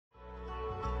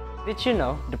Did you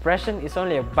know depression is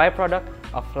only a byproduct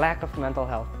of lack of mental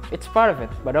health? It's part of it,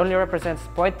 but only represents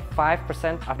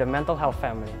 0.5% of the mental health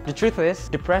family. The truth is,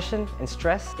 depression and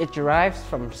stress, it derives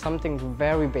from something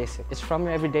very basic. It's from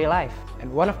your everyday life.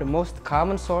 And one of the most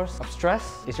common sources of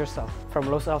stress is yourself. From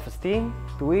low self-esteem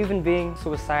to even being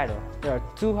suicidal. There are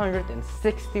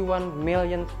 261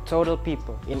 million total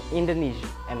people in Indonesia,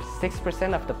 and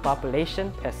 6% of the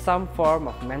population has some form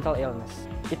of mental illness.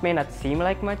 It may not seem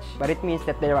like much, but it means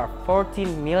that there are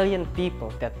 14 million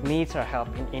people that needs our help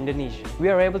in Indonesia. We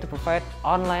are able to provide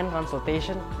online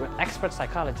consultation with expert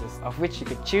psychologists, of which you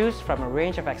could choose from a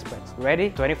range of experts, ready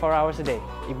 24 hours a day.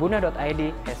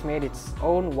 Ibunda.id has made its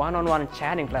own one-on-one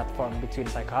chatting platform between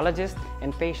psychologists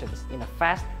and patients in a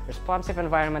fast, responsive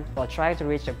environment while trying to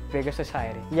reach a bigger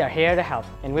society. We are here to help,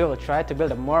 and we will try to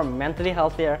build a more mentally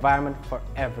healthier environment for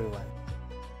everyone.